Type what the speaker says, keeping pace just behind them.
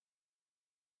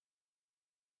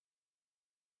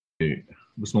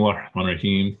بسم الله الرحمن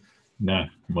الرحيم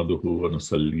نحمده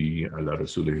ونصلي على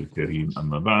رسوله الكريم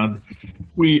أما بعد.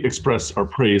 We express our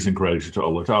praise and gratitude to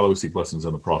Allah Ta'ala. We seek blessings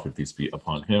on the Prophet, peace be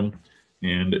upon him.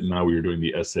 And now we are doing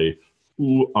the essay,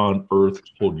 Who on Earth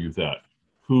Told You That?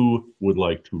 Who would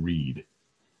like to read?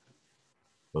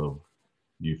 Of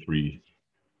you three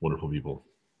wonderful people.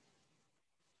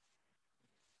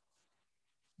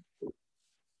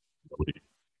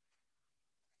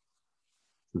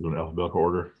 This is in alphabetical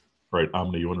order. All right,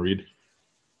 Amna, you want to read?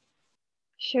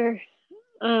 Sure.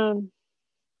 Hold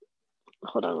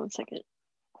on one second.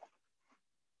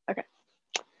 Okay.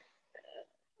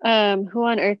 Who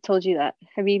on earth told you that?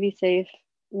 Habibi Saif.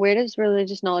 Where does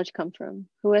religious knowledge come from?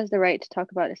 Who has the right to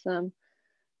talk about Islam?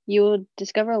 You will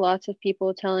discover lots of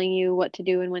people telling you what to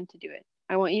do and when to do it.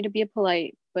 I want you to be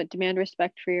polite, but demand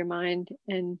respect for your mind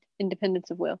and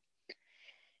independence of will.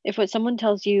 If what someone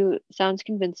tells you sounds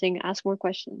convincing, ask more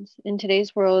questions. In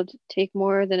today's world, take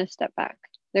more than a step back.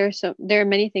 There are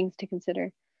many things to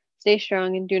consider. Stay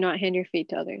strong and do not hand your fate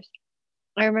to others.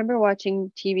 I remember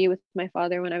watching TV with my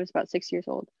father when I was about 6 years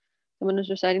old. Someone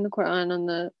was reciting the Quran on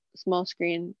the small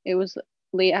screen. It was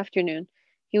late afternoon.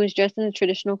 He was dressed in the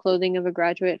traditional clothing of a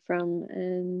graduate from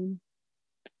an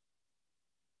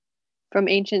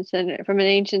ancient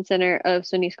center of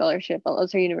Sunni scholarship, Al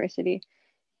Azhar University.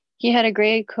 He had a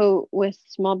gray coat with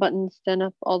small buttons done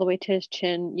up all the way to his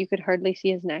chin. You could hardly see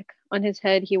his neck. On his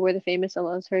head, he wore the famous Al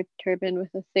Azhar turban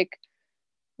with a thick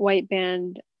white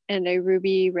band and a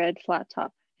ruby red flat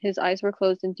top. His eyes were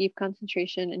closed in deep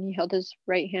concentration, and he held his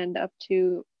right hand up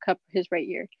to cup his right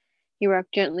ear. He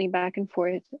rocked gently back and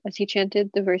forth. As he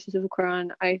chanted the verses of the Quran,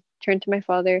 I turned to my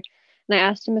father, and I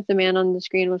asked him if the man on the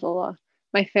screen was Allah.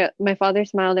 My father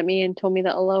smiled at me and told me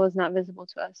that Allah was not visible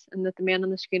to us, and that the man on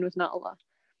the screen was not Allah.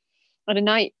 I did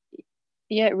not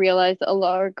yet realize that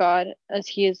Allah, or God, as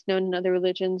he is known in other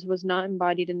religions, was not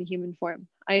embodied in the human form.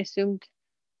 I assumed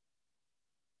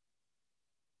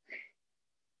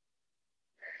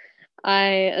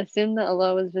that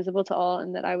Allah was visible to all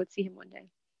and that I would see him one day.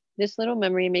 This little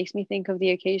memory makes me think of the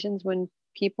occasions when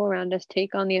people around us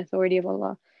take on the authority of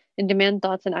Allah and demand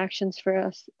thoughts and actions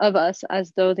of us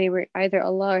as though they were either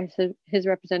Allah or his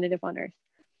representative on earth.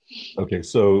 Okay,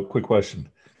 so quick question.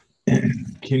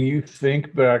 Can you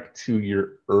think back to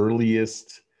your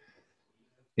earliest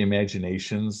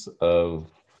imaginations of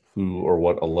who or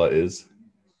what Allah is?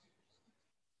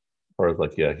 Or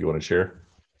like, yeah, you want to share?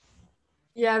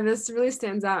 Yeah, this really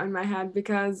stands out in my head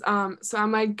because so at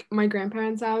my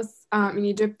grandparents' house in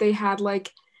Egypt, they had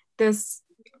like this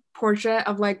portrait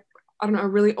of like, I don't know, a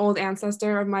really old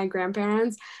ancestor of my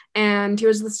grandparents, and he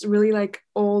was this really like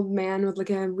old man with like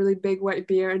a really big white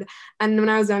beard. And when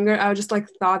I was younger, I just like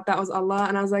thought that was Allah,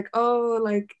 and I was like, oh,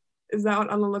 like, is that what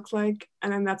Allah looks like?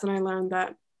 And then that's when I learned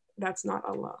that that's not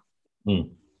Allah. Cool.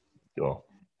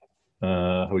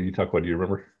 How about you talk about? Do you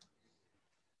remember?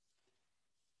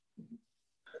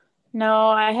 No,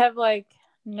 I have like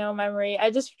no memory.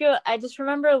 I just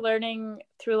remember learning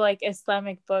through like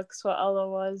Islamic books what Allah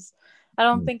was. I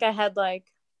don't think I had like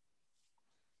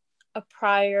a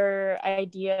prior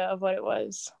idea of what it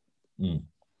was.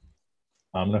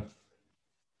 Amna?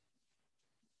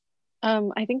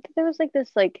 I think that there was like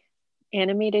this like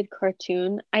animated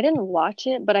cartoon. I didn't watch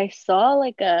it, but I saw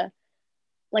like the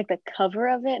cover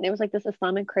of it, and it was like this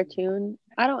Islamic cartoon.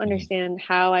 I don't understand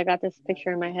how I got this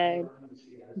picture in my head,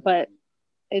 but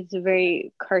it's a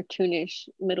very cartoonish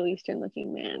Middle Eastern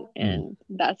looking man, and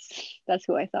that's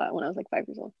who I thought when I was like 5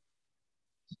 years old.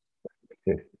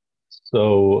 Okay,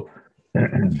 so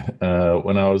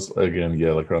when I was like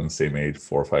around the same age,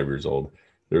 4 or 5 years old,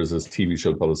 there was this TV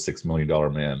show called The $6 Million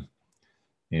Man,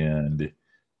 and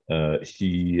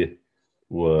he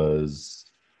was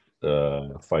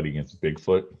fighting against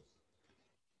Bigfoot,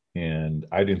 and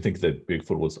I didn't think that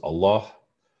Bigfoot was Allah,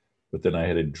 but then I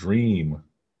had a dream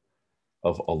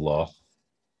of Allah,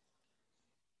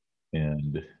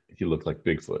 and he looked like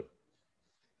Bigfoot.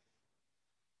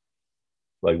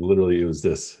 Like literally, it was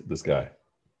this guy,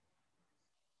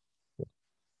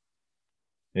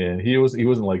 and he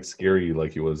wasn't like scary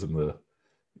like he was in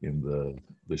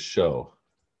the show,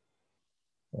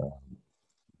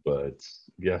 but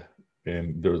yeah,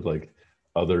 and there was like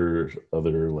other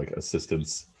like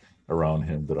assistants around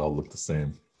him that all looked the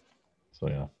same. So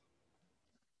yeah,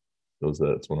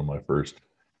 that's one of my first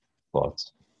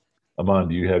thoughts. Aman,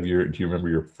 do you remember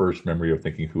your first memory of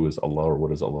thinking who is Allah or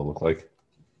what does Allah look like?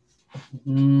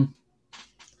 Morgan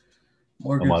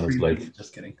Aman Freeman. like,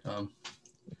 just kidding.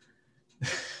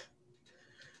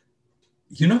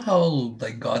 You know how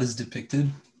like God is depicted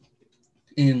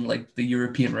in like the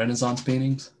European Renaissance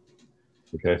paintings?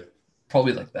 Okay.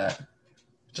 Probably like that.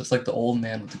 just like the old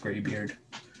man with the gray beard.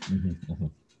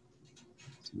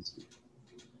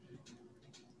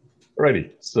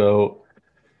 Alrighty, so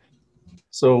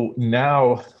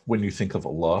now when you think of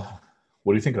Allah,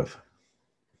 what do you think of?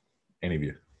 Any of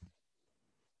you?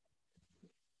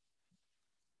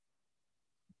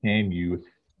 Can you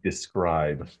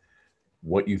describe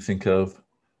what you think of?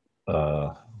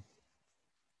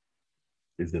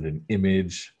 Is it an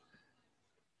image?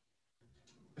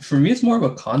 For me, it's more of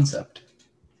a concept.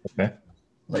 Okay.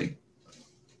 Like,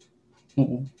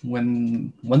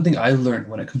 when one thing I learned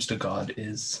when it comes to God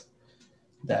is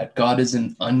that God is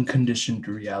an unconditioned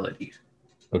reality.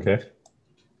 Okay.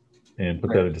 And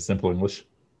put that into simple English.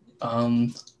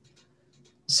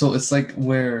 So it's like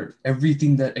where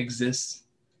everything that exists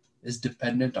is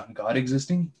dependent on God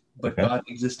existing, but Okay. God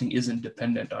existing isn't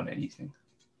dependent on anything.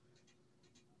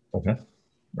 Okay.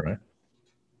 All right.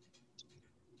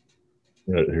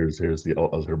 Yeah, here's the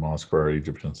Azhar Mosque for our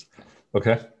Egyptians.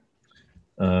 Okay.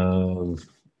 Anyone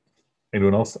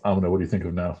else? Amina, what do you think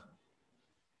of now?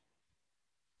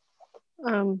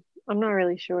 I'm not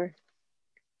really sure.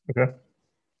 Okay.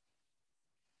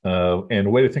 And the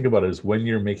way to think about it is when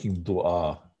you're making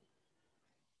dua,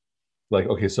 like,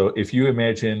 okay, so if you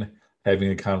imagine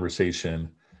having a conversation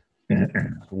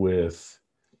with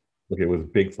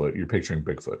Bigfoot, you're picturing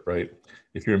Bigfoot, right?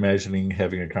 If you're imagining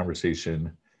having a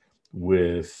conversation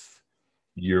with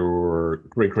your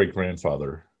great great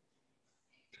grandfather,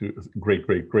 great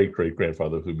great great great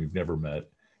grandfather whom you've never met,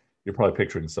 you're probably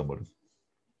picturing someone.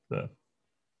 So,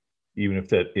 even if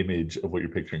that image of what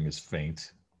you're picturing is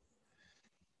faint.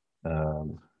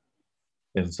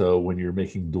 And so when you're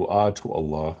making dua to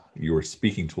Allah, you're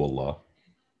speaking to Allah.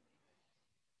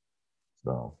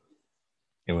 So,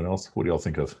 anyone else? What do y'all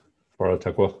think of? Farah,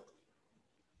 Taqwa?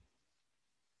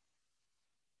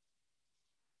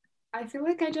 I feel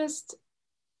like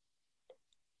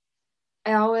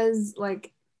I always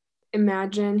like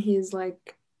imagine he's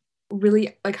like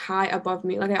really like high above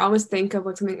me. Like I always think of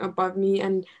like something above me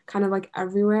and kind of like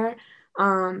everywhere. But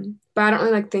I don't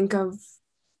really like think of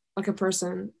like a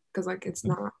person because like it's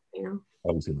not, you know.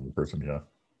 Obviously, another person, yeah.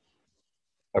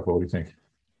 Taqwa, what do you think?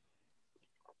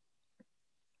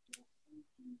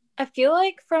 I feel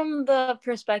like from the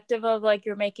perspective of like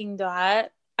you're making dua,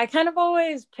 I kind of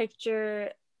always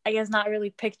picture, I guess not really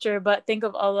picture, but think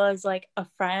of Allah as like a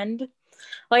friend.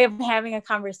 Like I'm having a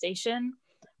conversation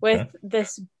with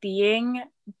this being,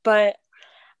 but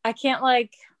I can't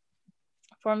like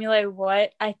formulate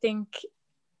what. I think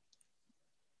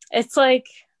it's like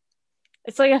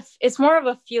it's more of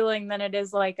a feeling than it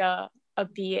is like a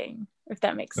being, if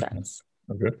that makes sense.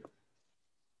 Okay.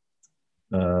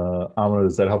 Amina,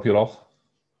 does that help you at all?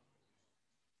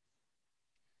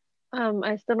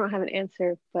 I still don't have an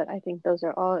answer, but I think those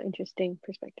are all interesting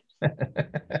perspectives.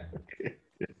 Okay.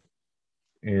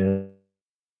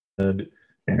 And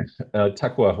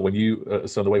Taqwa, when you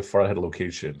so the way Farah had a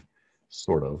location,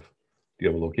 sort of. Do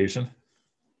you have a location?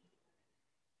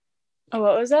 Oh,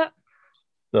 what was that?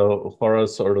 So Farah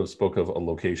sort of spoke of a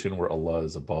location where Allah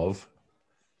is above.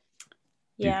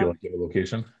 Do you Yeah. feel like you have a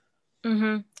location?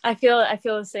 I feel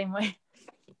the same way.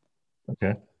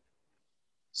 Okay.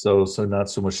 So not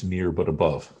so much near, but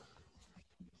above.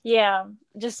 Yeah,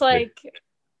 just like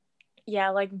yeah,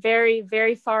 like very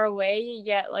very far away,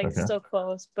 yet like Okay. still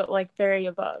close, but like very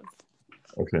above.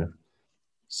 Okay.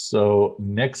 So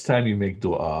next time you make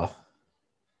dua,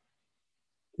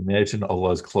 imagine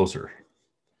Allah is closer.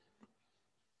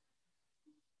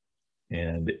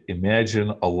 And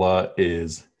imagine Allah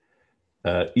is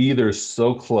either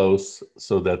so close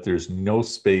so that there's no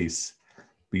space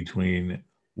between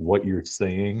what you're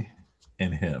saying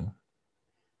and Him,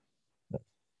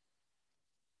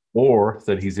 or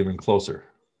that He's even closer,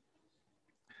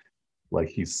 like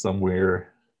He's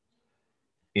somewhere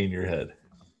in your head.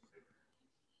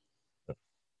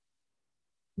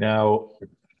 Now,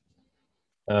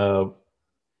 I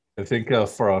think I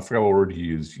forgot what word you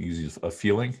used. You used a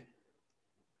feeling.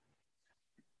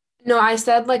 No, I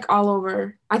said like all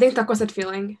over. I think Taco said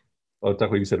feeling. Oh,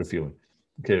 Taco, you said a feeling.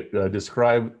 Okay, can you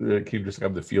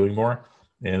describe the feeling more?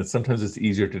 And sometimes it's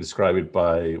easier to describe it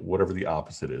by whatever the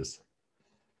opposite is.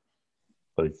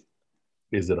 Like,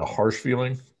 is it a harsh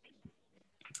feeling?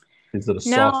 Is it a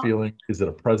soft No, feeling? Is it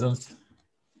a presence?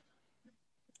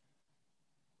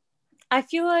 I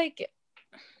feel like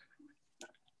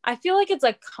it's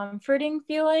a comforting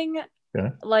feeling,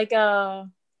 Okay. like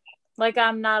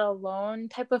I'm not alone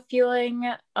type of feeling.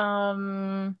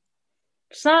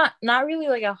 It's not really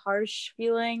like a harsh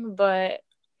feeling, but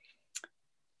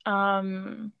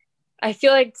I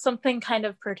feel like something kind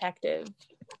of protective.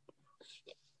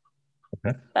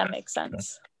 Okay. That makes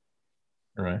sense.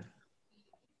 All right.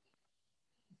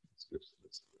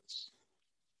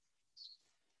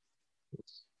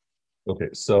 Okay,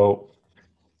 so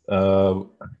all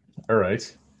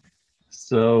right.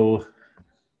 So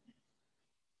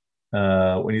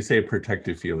when you say a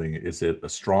protective feeling, is it a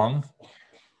strong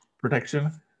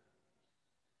protection?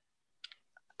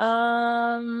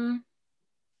 I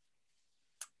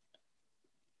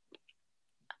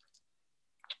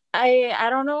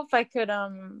don't know if I could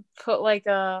put like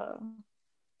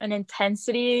an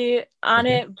intensity on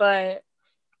Okay. it, but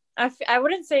I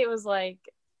wouldn't say it was like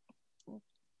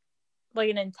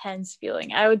an intense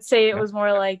feeling. I would say it was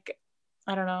more like,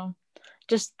 I don't know,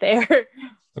 just there.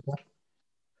 Okay.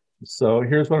 So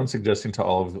here's what I'm suggesting to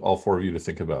all four of you to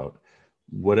think about.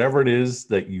 Whatever it is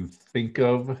that you think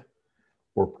of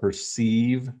or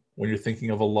perceive when you're thinking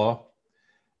of Allah,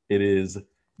 it is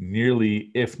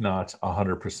nearly, if not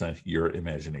 100%, your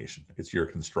imagination. It's your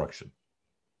construction.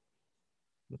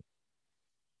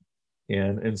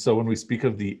 And so when we speak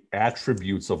of the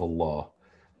attributes of Allah,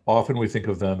 often we think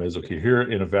of them as, okay, here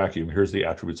in a vacuum, here's the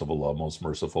attributes of Allah, most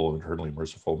merciful, eternally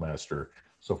merciful master,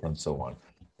 so forth and so on.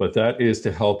 But that is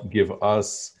to help give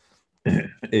us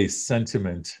a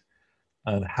sentiment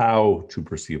on how to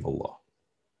perceive Allah.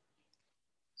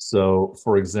 So,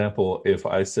 for example, if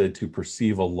I said to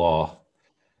perceive Allah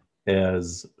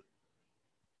as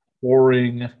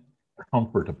pouring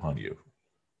comfort upon you,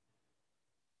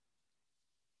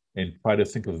 and try to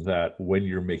think of that when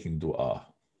you're making dua,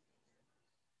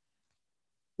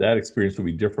 that experience would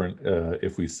be different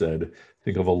if we said,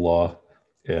 think of Allah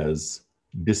as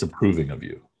disapproving of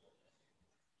you.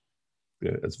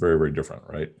 Yeah, it's very, very different,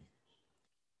 right?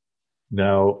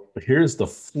 Now, here's the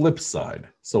flip side.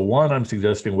 So, one, I'm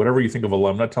suggesting whatever you think of Allah,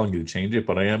 I'm not telling you to change it,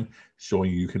 but I am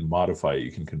showing you can modify it,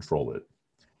 you can control it.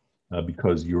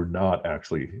 Because you're not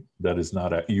actually, that is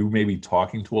not, you may be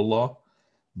talking to Allah,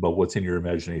 but what's in your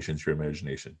imagination is your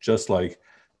imagination. Just like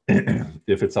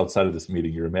if it's outside of this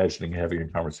meeting, you're imagining having a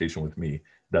conversation with me,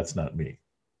 that's not me.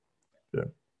 Yeah.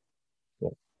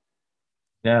 So,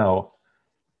 now,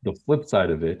 the flip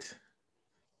side of it,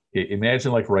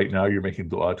 imagine like right now you're making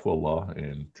dua to Allah,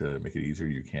 and to make it easier,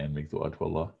 you can make dua to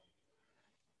Allah.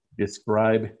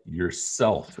 Describe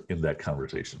yourself in that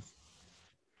conversation.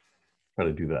 Try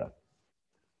to do that.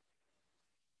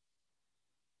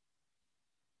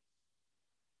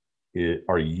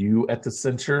 Are you at the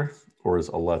center, or is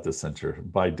Allah at the center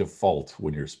by default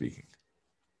when you're speaking?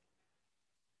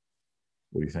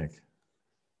 What do you think?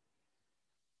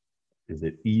 Is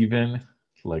it even,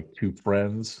 like two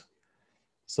friends?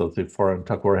 So if Farah and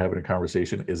Tucker are having a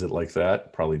conversation, is it like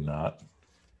that? Probably not.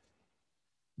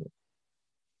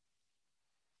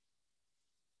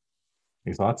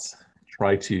 Any thoughts?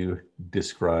 Try to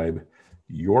describe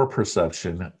your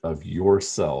perception of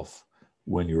yourself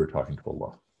when you were talking to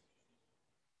Allah.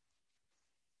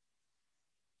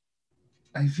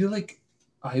 I feel like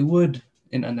I would,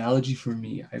 an analogy for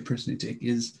me, I personally take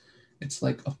is it's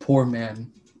like a poor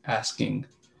man asking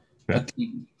a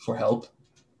king for help.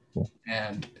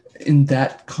 And in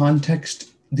that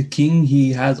context, the king,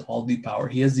 he has all the power.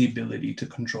 He has the ability to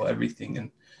control everything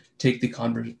and take the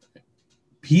conversation.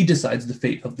 He decides the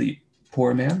fate of the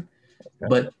poor man. Okay.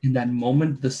 But in that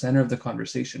moment, the center of the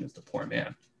conversation is the poor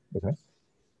man. Okay.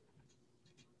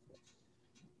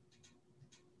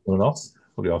 Anyone else?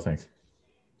 What do y'all think?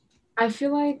 I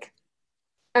feel like,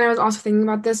 and I was also thinking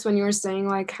about this when you were saying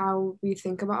like how we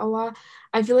think about Allah.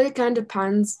 I feel like it kind of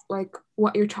depends like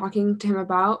what you're talking to him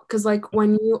about. Because like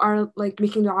when you are like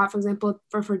making dua, for example,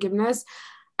 for forgiveness,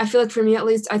 I feel like for me at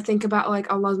least, I think about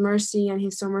like Allah's mercy and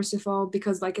He's so merciful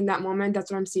because like in that moment, that's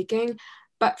what I'm seeking.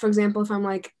 But for example, if I'm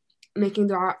like making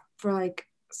dua for like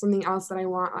something else that I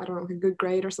want, I don't know, like a good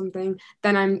grade or something,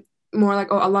 then I'm more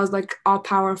like, oh, Allah's like all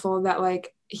powerful that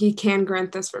like He can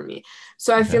grant this for me.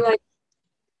 So I feel like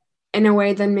in a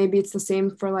way, then maybe it's the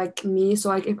same for like me. So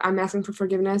like if I'm asking for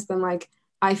forgiveness, then like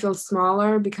I feel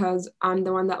smaller because I'm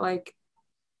the one that like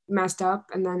messed up,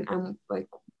 and then I'm like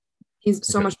He's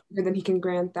so much bigger than He can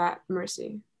grant that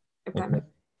mercy. If that makes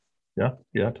sense.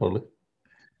 Yeah, totally.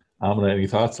 Amina, any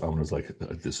thoughts? Amina's like,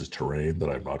 this is terrain that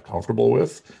I'm not comfortable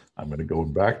with. I'm going to go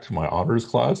back to my honors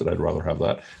class, and I'd rather have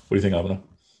that. What do you think, Amina?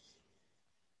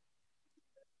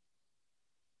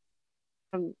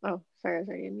 Oh, sorry, I was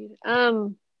already unmuted.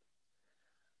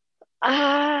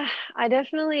 I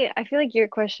feel like your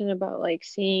question about like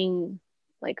seeing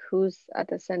like who's at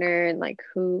the center and like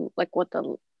who, like what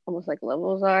the almost like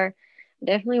levels are, I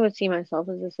definitely would see myself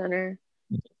as the center.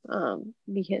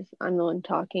 Because I'm the one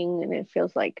talking and it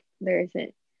feels like there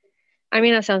isn't, I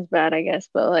mean, that sounds bad, I guess,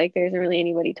 but like there isn't really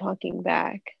anybody talking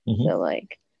back. So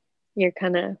like you're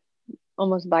kind of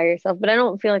almost by yourself, but I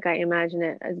don't feel like I imagine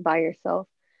it as by yourself.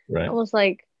 Right. Almost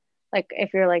like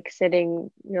if you're like sitting,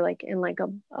 you're like in like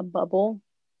a bubble,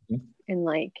 Mhm. and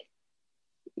like,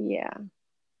 yeah.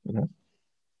 Mhm.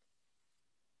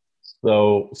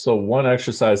 So one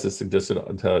exercise that's suggested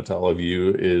to all of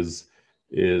you is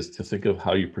to think of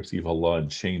how you perceive Allah and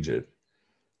change it.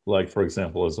 Like, for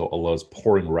example, as Allah is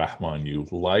pouring rahmah on you,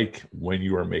 like when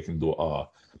you are making dua,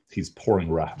 He's pouring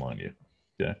rahmah on you.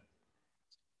 Okay.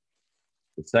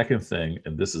 The second thing,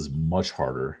 and this is much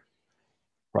harder,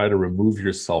 try to remove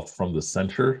yourself from the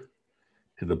center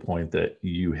to the point that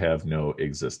you have no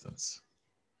existence.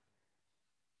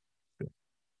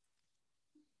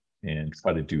 And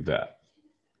try to do that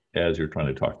as you're trying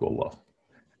to talk to Allah.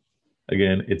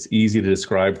 Again, it's easy to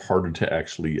describe, harder to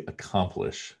actually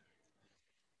accomplish.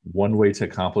 One way to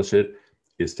accomplish it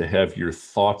is to have your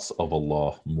thoughts of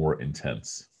Allah more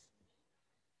intense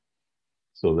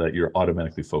so that you're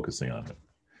automatically focusing on it.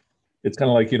 It's kind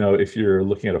of like, if you're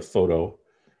looking at a photo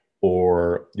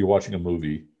or you're watching a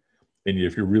movie, and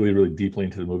if you're really, really deeply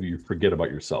into the movie, you forget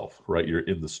about yourself, right? You're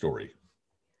in the story.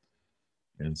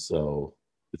 And so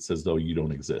it's as though you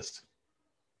don't exist.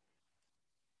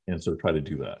 And so try to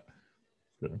do that.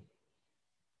 Okay.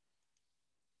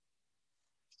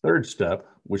 Third step,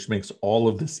 which makes all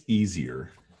of this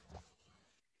easier,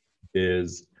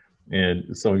 is,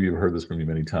 and some of you have heard this from me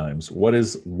many times, what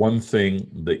is one thing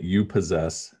that you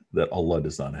possess that Allah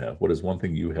does not have? What is one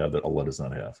thing you have that Allah does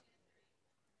not have?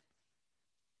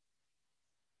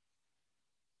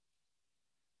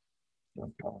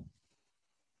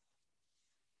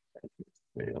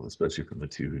 Yeah, especially from the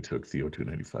two who took Theo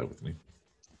 295 with me.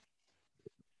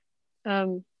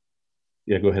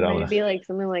 Yeah, go ahead, Alana. Maybe like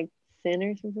something like sin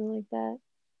or something like that.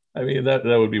 I mean, that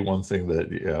would be one thing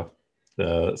that,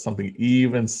 yeah, something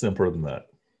even simpler than that.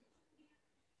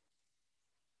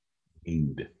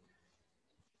 Need.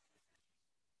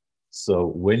 So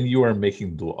when you are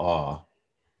making dua,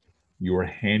 you are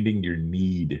handing your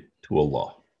need to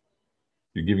Allah.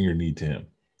 You're giving your need to Him.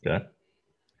 Okay.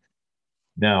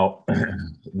 Now,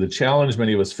 the challenge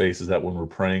many of us face is that when we're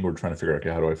praying, we're trying to figure out,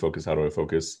 okay, how do I focus? How do I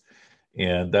focus?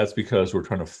 And that's because we're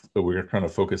trying to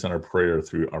focus on our prayer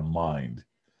through our mind.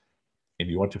 And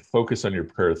you want to focus on your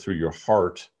prayer through your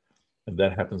heart, and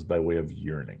that happens by way of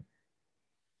yearning.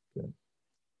 Okay.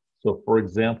 So, for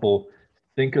example,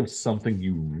 think of something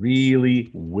you really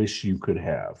wish you could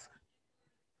have.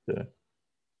 Okay.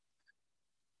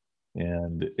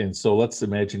 And so let's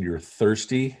imagine you're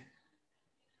thirsty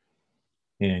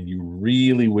and you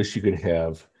really wish you could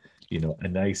have, a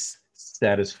nice,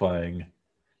 satisfying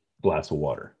glass of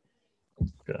water.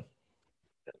 Okay.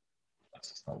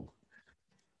 It's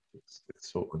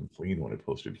so unclean when I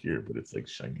posted here, but it's like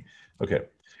shiny. Okay.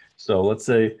 So let's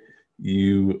say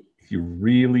you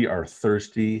really are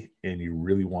thirsty and you're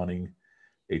really wanting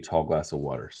a tall glass of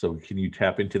water. So can you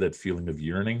tap into that feeling of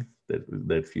yearning,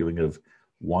 that feeling of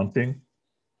wanting?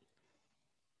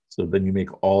 So then you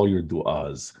make all your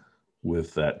du'as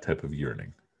with that type of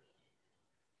yearning.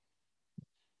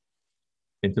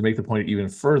 And to make the point even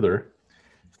further,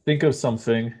 think of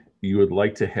something you would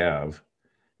like to have.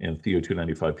 And Theo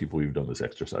 295 people, we've done this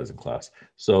exercise in class.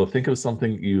 So think of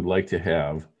something you'd like to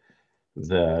have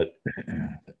that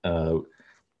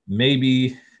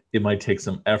maybe it might take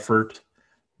some effort,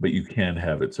 but you can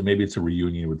have it. So maybe it's a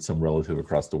reunion with some relative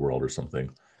across the world or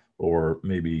something. Or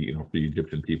maybe, for the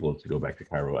Egyptian people to go back to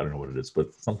Cairo. I don't know what it is,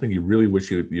 but something you really wish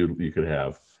you could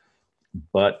have,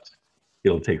 but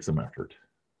it'll take some effort.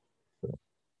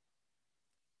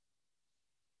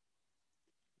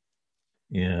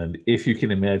 And if you can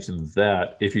imagine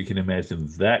that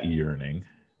yearning,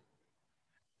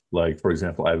 like, for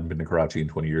example, I haven't been to Karachi in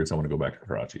 20 years. I want to go back to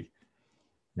Karachi.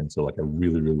 And so, like, I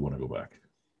really, really want to go back.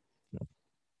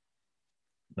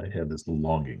 I have this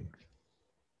longing.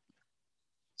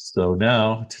 So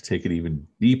now, to take it even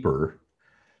deeper,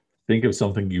 think of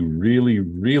something you really,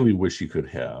 really wish you could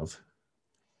have,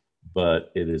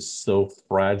 but it is so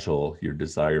fragile, your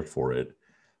desire for it,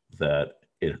 that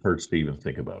it hurts to even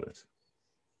think about it.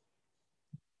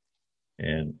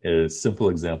 And a simple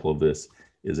example of this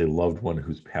is a loved one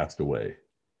who's passed away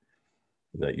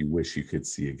that you wish you could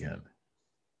see again.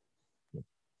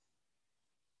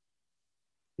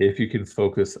 If you can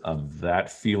focus on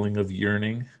that feeling of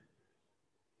yearning,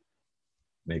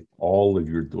 make all of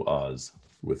your du'as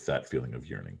with that feeling of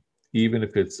yearning, even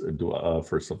if it's a du'a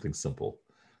for something simple,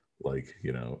 like,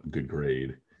 a good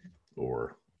grade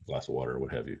or a glass of water or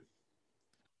what have you.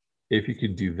 If you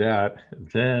can do that,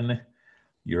 then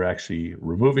you're actually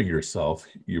removing yourself.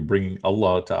 You're bringing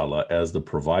Allah Ta'ala as the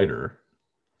provider,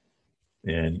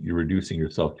 and you're reducing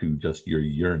yourself to just your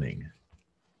yearning.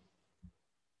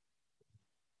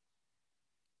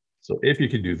 So if you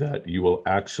can do that, you will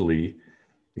actually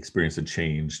experience a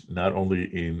change, not only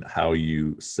in how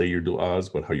you say your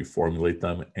du'as, but how you formulate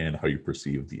them and how you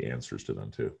perceive the answers to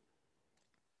them too.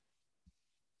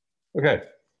 Okay,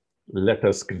 let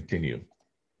us continue.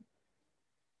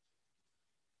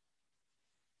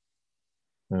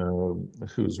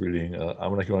 Who's reading?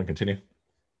 Amina, you want to continue?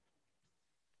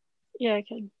 Yeah, I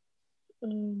can.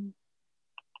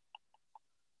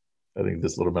 I think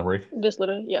this little memory. This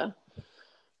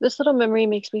little memory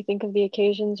makes me think of the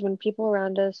occasions when people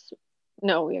around us.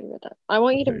 No, we already read that. I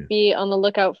want you to be on the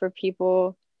lookout for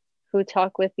people who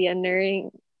talk with the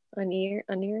unerring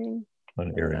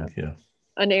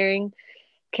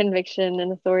conviction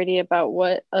and authority about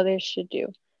what others should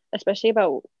do, especially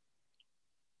about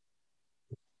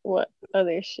what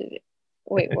others should do.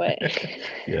 Wait, what?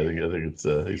 Yeah, I think it's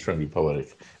he's trying to be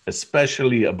poetic,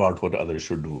 especially about what others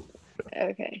should do.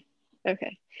 Okay.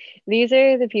 These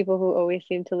are the people who always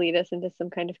seem to lead us into some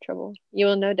kind of trouble. You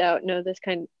will no doubt know the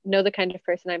kind of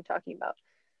person I'm talking about.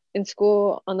 In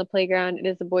school, on the playground, it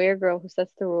is the boy or girl who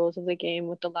sets the rules of the game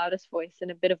with the loudest voice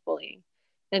and a bit of bullying,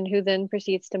 and who then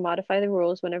proceeds to modify the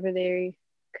rules whenever they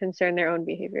concern their own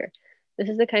behavior. This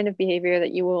is the kind of behavior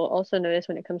that you will also notice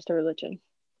when it comes to religion.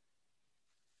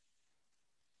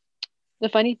 The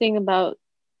funny thing about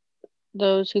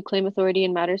those who claim authority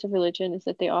in matters of religion is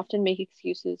that they often make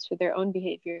excuses for their own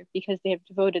behavior because they have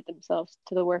devoted themselves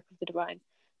to the work of the divine,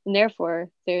 and therefore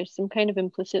there's some kind of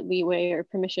implicit leeway or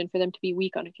permission for them to be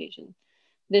weak on occasion.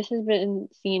 This has been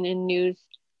seen in news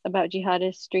about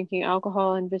jihadists drinking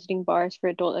alcohol and visiting bars for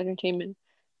adult entertainment,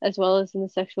 as well as in the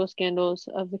sexual scandals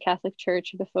of the Catholic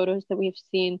Church or the photos that we have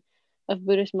seen of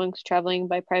Buddhist monks traveling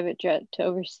by private jet to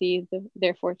oversee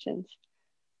their fortunes.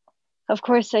 Of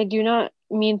course, I do not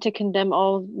mean to condemn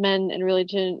all men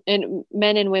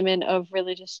and women of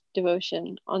religious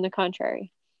devotion. On the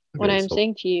contrary, what I'm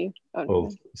saying to you.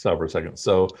 Stop for a second.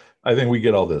 So I think we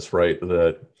get all this, right?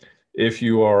 That if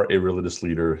you are a religious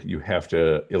leader, you have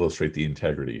to illustrate the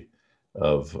integrity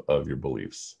of your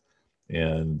beliefs,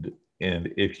 and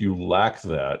if you lack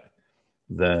that,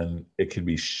 then it can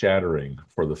be shattering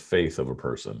for the faith of a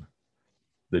person.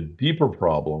 The deeper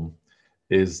problem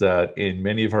is that in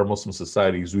many of our Muslim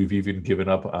societies, we've even given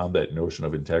up on that notion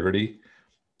of integrity.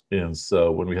 And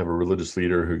so when we have a religious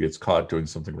leader who gets caught doing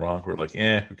something wrong, we're like,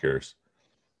 who cares?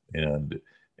 And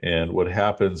what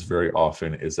happens very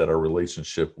often is that our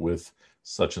relationship with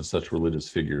such and such religious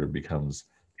figure becomes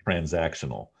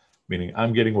transactional, meaning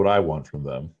I'm getting what I want from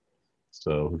them.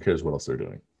 So who cares what else they're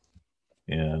doing?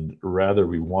 And rather,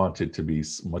 we want it to be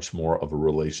much more of a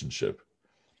relationship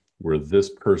where this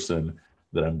person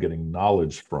that I'm getting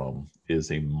knowledge from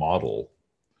is a model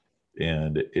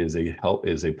and is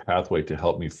a pathway to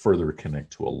help me further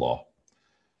connect to Allah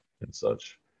and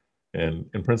such. And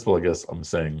in principle, I guess I'm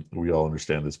saying we all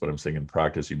understand this, but I'm saying in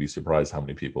practice, you'd be surprised how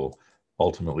many people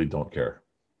ultimately don't care.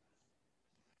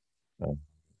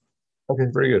 Okay,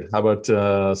 very good. How about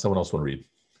someone else want to read?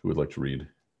 Who would like to read?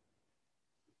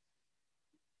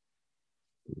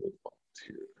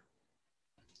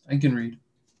 I can read.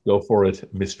 Go for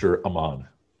it, Mr. Aman.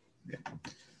 Okay.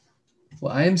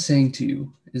 What I am saying to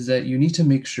you is that you need to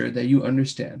make sure that you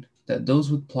understand that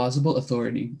those with plausible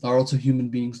authority are also human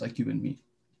beings like you and me.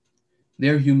 They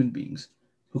are human beings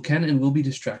who can and will be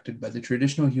distracted by the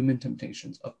traditional human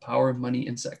temptations of power, money,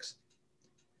 and sex.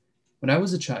 When I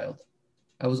was a child,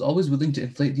 I was always willing to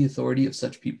inflate the authority of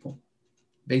such people,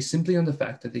 based simply on the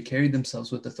fact that they carried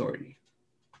themselves with authority.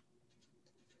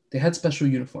 They had special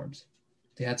uniforms.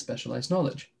 They had specialized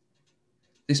knowledge.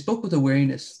 They spoke with a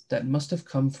wariness that must have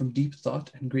come from deep thought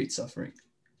and great suffering.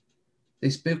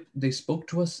 They spoke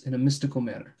to us in a mystical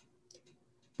manner.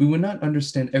 We would not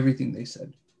understand everything they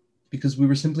said, because we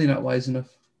were simply not wise enough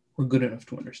or good enough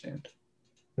to understand.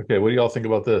 Okay, what do y'all think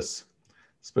about this?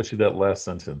 Especially that last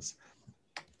sentence.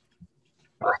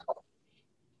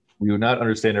 We would not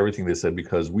understand everything they said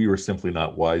because we were simply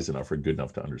not wise enough or good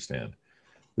enough to understand.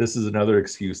 This is another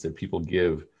excuse that people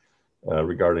give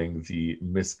regarding the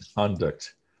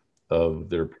misconduct of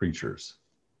their preachers,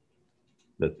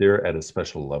 that they're at a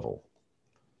special level.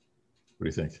 What do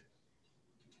you think?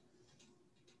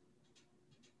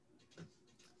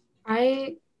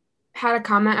 I had a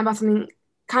comment about something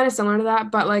kind of similar to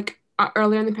that, but like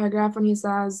earlier in the paragraph when he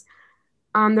says,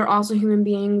 they're also human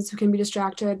beings who can be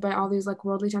distracted by all these like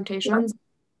worldly temptations.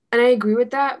 And I agree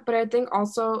with that, but I think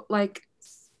also like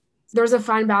there's a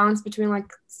fine balance between like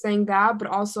saying that, but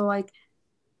also like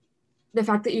the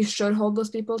fact that you should hold those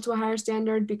people to a higher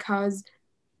standard because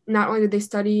not only did they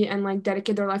study and like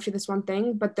dedicate their life to this one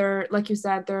thing, but they're, like you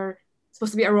said, they're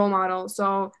supposed to be a role model.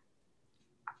 So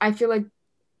I feel like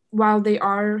while they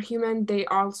are human, they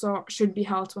also should be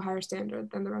held to a higher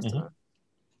standard than the rest of us.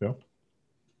 Yeah.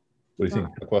 What do you think,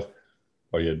 Aqua?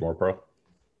 Oh, you had more, Pro?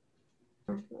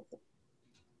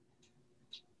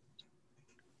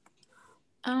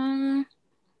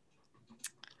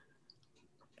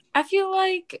 I feel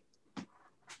like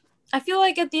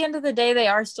at the end of the day they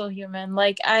are still human.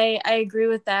 Like I agree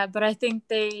with that, but I think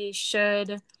they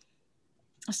should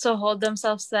still hold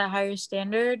themselves to that higher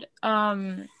standard.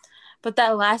 But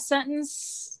that last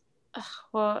sentence,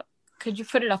 well, could you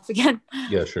put it up again?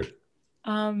 Yeah, sure.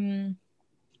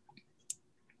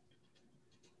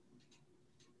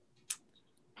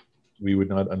 We would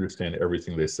not understand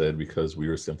everything they said because we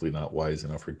were simply not wise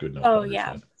enough or good enough to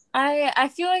understand. I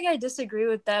feel like I disagree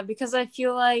with that because I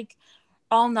feel like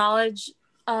all knowledge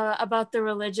about the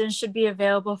religion should be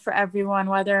available for everyone,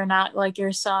 whether or not like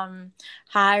you're some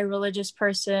high religious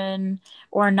person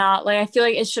or not. Like I feel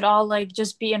like it should all like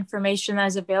just be information that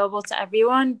is available to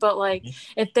everyone. But like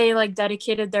if they like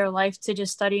dedicated their life to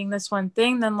just studying this one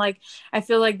thing, then like I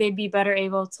feel like they'd be better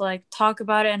able to like talk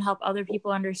about it and help other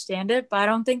people understand it. But I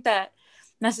don't think that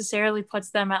necessarily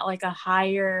puts them at like a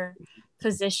higher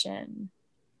position,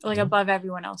 like above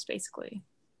everyone else, basically.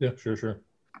 Yeah, sure.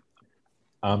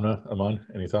 Amna, Aman,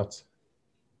 any thoughts?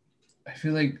 I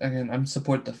feel like, again, I'm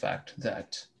support the fact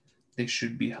that they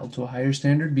should be held to a higher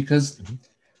standard because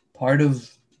part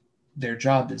of their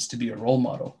job is to be a role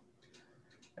model.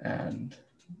 And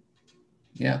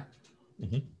yeah.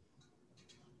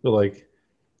 So like,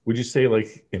 would you say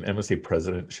like an MSA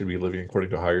president should be living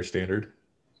according to a higher standard?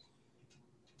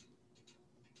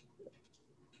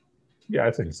 Yeah,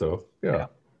 I think so. Yeah.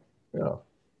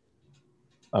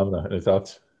 Amna, any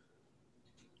thoughts?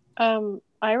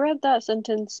 I read that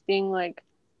sentence being like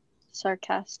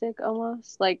sarcastic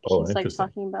almost. Like he's like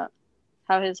talking about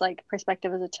how his like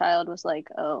perspective as a child was like,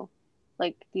 oh,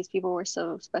 like these people were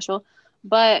so special.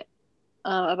 But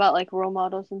about like role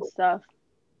models and stuff.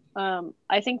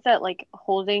 I think that like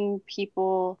holding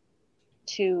people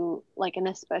to like an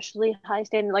especially high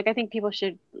standard, like I think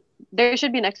there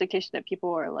should be an expectation that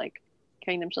people are like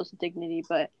carrying themselves with dignity,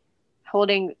 but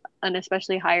holding an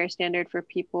especially higher standard for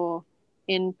people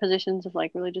in positions of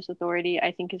like religious authority,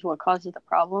 I think is what causes the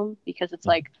problem because it's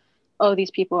like, oh,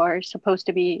 these people are supposed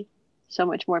to be so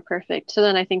much more perfect. So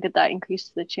then I think that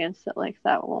increases the chance that like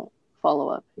that won't follow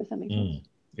up, if that makes sense.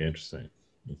 Interesting.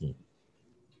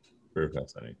 Very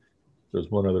fascinating. There's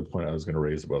one other point I was going to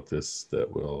raise about this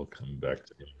that will come back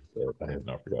to me that I have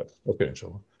not forgot. Okay,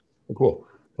 inshallah. Cool.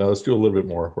 Now let's do a little bit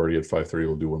more. We're already at 5:30.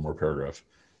 We'll do one more paragraph.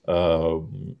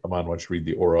 Aman, why don't you read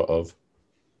the aura of?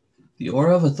 The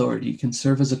aura of authority can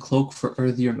serve as a cloak for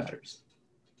earthier matters.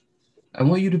 I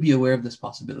want you to be aware of this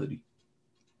possibility.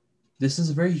 This is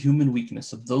a very human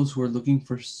weakness of those who are looking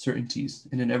for certainties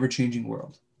in an ever-changing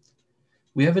world.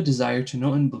 We have a desire to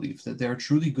know and believe that there are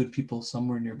truly good people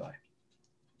somewhere nearby.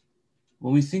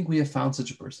 When we think we have found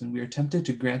such a person, we are tempted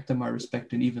to grant them our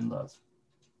respect and even love.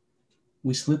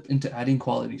 We slip into adding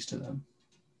qualities to them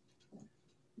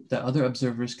that other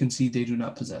observers can see they do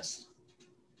not possess.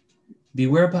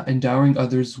 Beware about endowing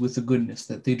others with a goodness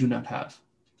that they do not have.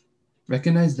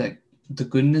 Recognize that the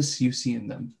goodness you see in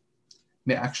them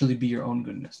may actually be your own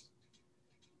goodness.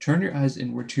 Turn your eyes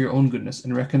inward to your own goodness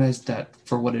and recognize that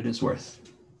for what it is worth.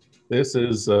 This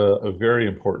is a very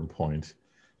important point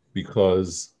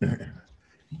because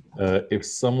if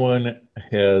someone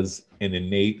has an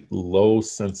innate low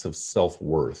sense of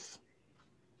self-worth,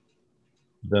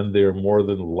 then they're more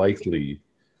than likely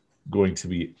going to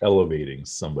be elevating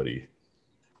somebody,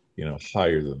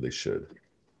 higher than they should.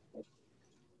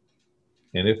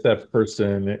 And if that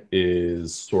person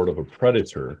is sort of a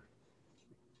predator,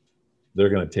 they're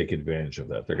going to take advantage of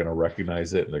that. They're going to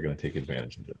recognize it and they're going to take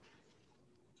advantage of it.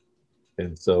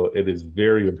 And so it is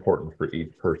very important for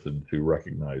each person to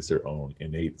recognize their own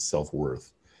innate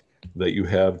self-worth that you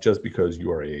have just because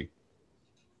you are a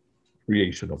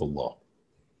creation of Allah.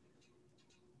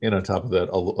 And on top of that,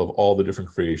 of all the different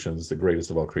creations, the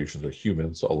greatest of all creations are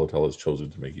humans. So Allah Ta'ala has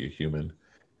chosen to make you a human.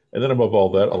 And then above all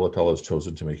that, Allah Ta'ala has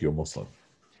chosen to make you a Muslim.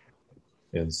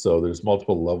 And so there's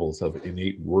multiple levels of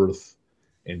innate worth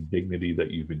and dignity that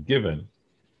you've been given.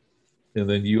 And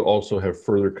then you also have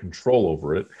further control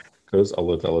over it because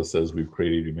Allah Ta'ala says we've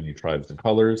created you many tribes and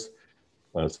colors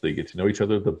so they get to know each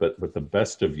other. But the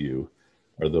best of you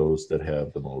are those that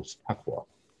have the most taqwa.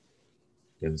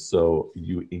 And so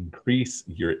you increase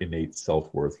your innate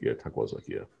self-worth. Yeah, taqwa is like,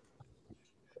 yeah.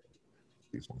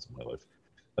 These ones in my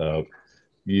life.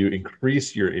 You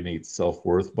increase your innate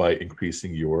self-worth by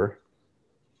increasing your,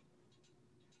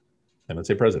 and let's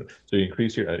say president. So you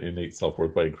increase your innate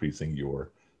self-worth by increasing your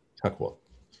taqwa.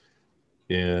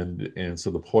 And so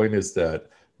the point is that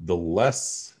the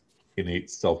less innate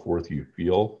self-worth you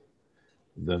feel,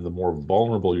 then the more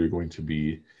vulnerable you're going to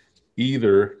be,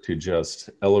 either to just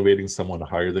elevating someone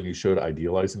higher than you should,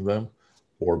 idealizing them,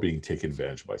 or being taken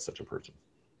advantage by such a person.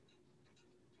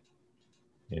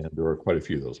 And there are quite a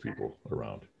few of those people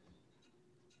around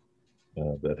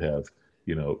that have,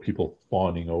 people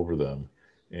fawning over them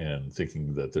and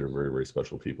thinking that they're very, very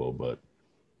special people, but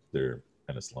they're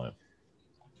kind of slime.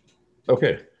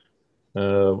 Okay.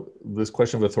 This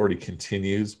question of authority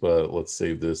continues, but let's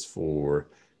save this for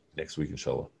next week,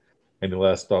 inshallah. Any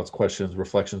last thoughts, questions,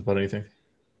 reflections about anything?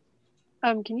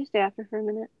 Can you stay after for a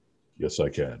minute? Yes, I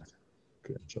can.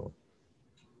 Okay, inshallah.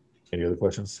 Any other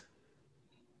questions?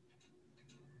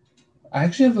 I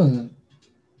actually have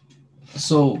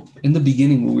so in the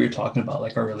beginning when we were talking about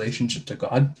like our relationship to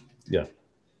God. Yeah.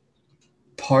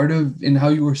 Part of, in how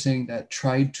you were saying that,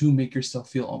 try to make yourself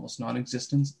feel almost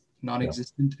non-existent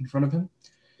in front of him.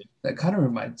 That kind of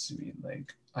reminds me,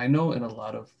 like, I know in a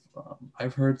lot of,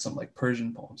 I've heard some like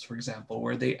Persian poems, for example,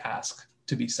 where they ask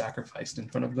to be sacrificed in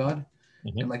front of God.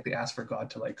 And like they ask for God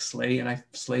to like slay, and I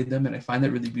slayed them, and I find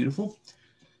that really beautiful.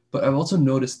 But I've also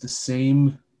noticed the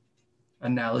same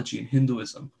analogy in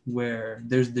Hinduism, where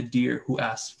there's the deer who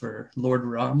asks for Lord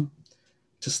Ram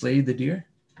to slay the deer.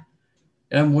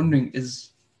 And I'm wondering,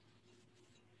 has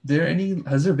there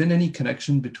been any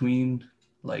connection between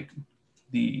like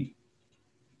the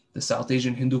South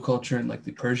Asian Hindu culture and like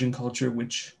the Persian culture,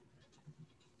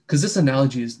 because this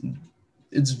analogy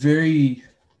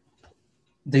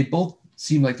they both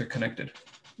seem like they're connected.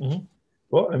 Mm-hmm.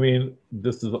 Well, I mean,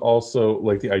 this is also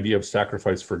like the idea of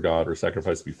sacrifice for God or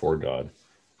sacrifice before God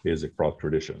is across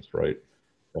traditions, right?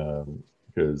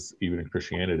 Because even in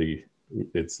Christianity,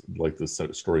 it's like the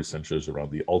story centers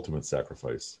around the ultimate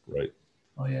sacrifice, right?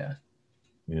 Oh yeah.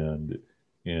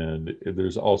 And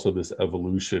there's also this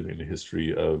evolution in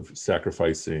history of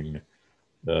sacrificing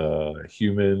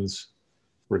humans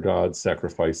for God,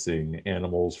 sacrificing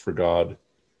animals for God.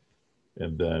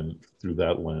 And then through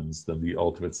that lens, then the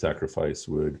ultimate sacrifice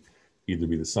would either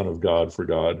be the Son of God for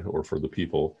God or for the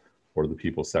people, or the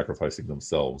people sacrificing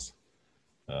themselves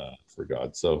for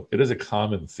God. So it is a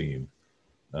common theme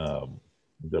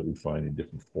that we find in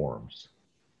different forms.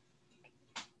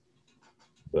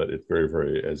 But it's very,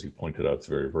 very, as you pointed out, it's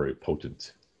very, very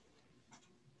potent.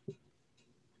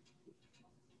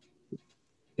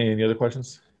 Any other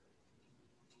questions?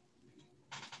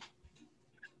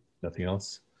 Nothing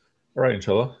else? All right,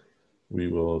 inshallah. We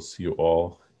will see you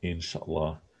all,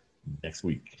 inshallah, next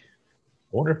week. I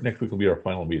wonder if next week will be our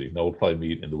final meeting. No, we'll probably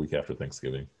meet in the week after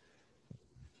Thanksgiving.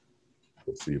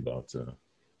 We'll see about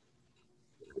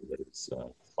everybody's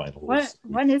finals.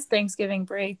 When is Thanksgiving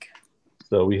break?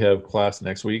 So we have class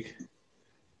next week,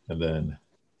 and then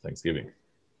Thanksgiving.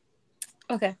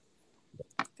 Okay,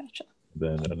 gotcha.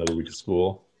 Then another week of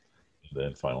school, and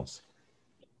then finals.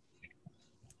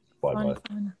 Bye.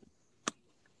 Fun.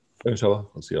 Inshallah.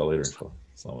 We'll see y'all later, inshallah.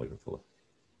 Assalamu alaikum.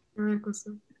 Alaikum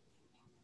salam.